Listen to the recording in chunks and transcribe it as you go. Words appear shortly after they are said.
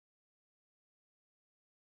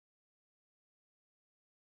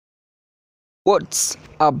What's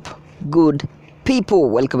up, good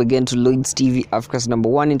people? Welcome again to Lloyd's TV, Africa's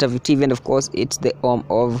 #1 interview TV, and of course, it's the home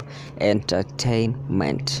of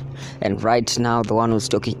entertainment. And right now, the one who's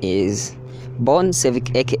talking is Bon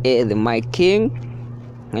Civic, aka the Mic King,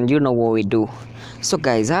 and you know what we do. So,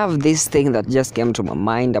 guys, I have this thing that just came to my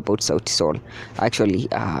mind about SAUTI SOL. Actually,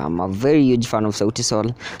 I'm a very huge fan of SAUTI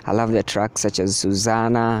SOL. I love their tracks such as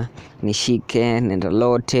Susanna, Nishiken, and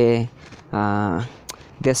Alote.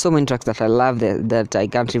 There's so many tracks that I love that I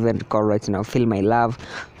can't even recall right now. Feel My Love.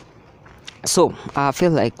 So I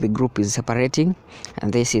feel like the group is separating,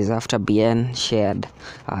 and this is after BN shared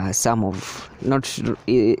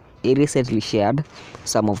he recently shared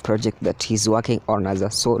some of projects that he's working on as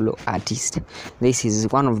a solo artist. This is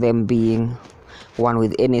one of them being one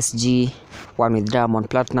with NSG, one with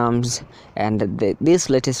Diamond Platnumz, and this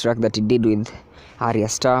latest track that he did with Arya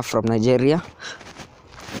Star from Nigeria.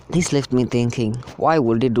 This left me thinking, why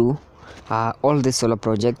would he do all these solo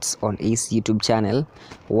projects on his YouTube channel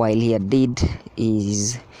while he did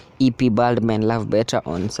his EP Bald Men Love Better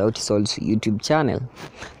on SAUTI SOL's YouTube channel?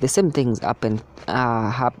 The same things is happening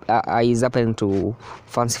to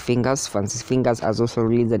Fancy Fingers. Fancy Fingers has also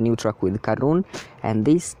released a new track with Karun, and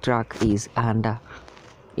this track is under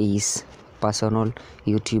his personal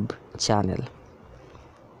YouTube channel.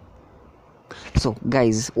 So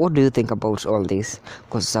guys, what do you think about all this?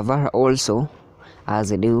 Because Savara also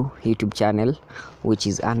has a new YouTube channel which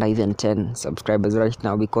is under even 10 subscribers right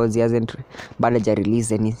now, because he hasn't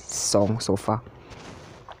released any song so far.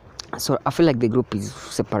 So I feel like the group is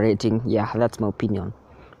separating. Yeah, that's my opinion.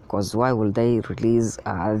 Because why will they release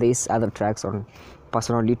these other tracks on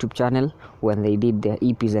personal YouTube channel when they did their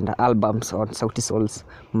EPs and albums on SAUTI SOL's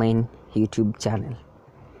main YouTube channel?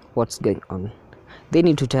 What's going on? They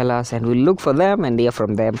need to tell us, and we'll look for them and hear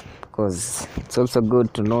from them, because it's also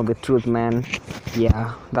good to know the truth, man.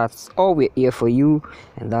 Yeah, that's all we're here for you,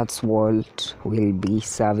 and that's what we'll be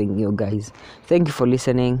serving you guys. Thank you for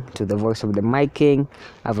listening to the voice of the Mic King.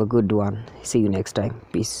 Have a good one. See you next time.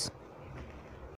 Peace.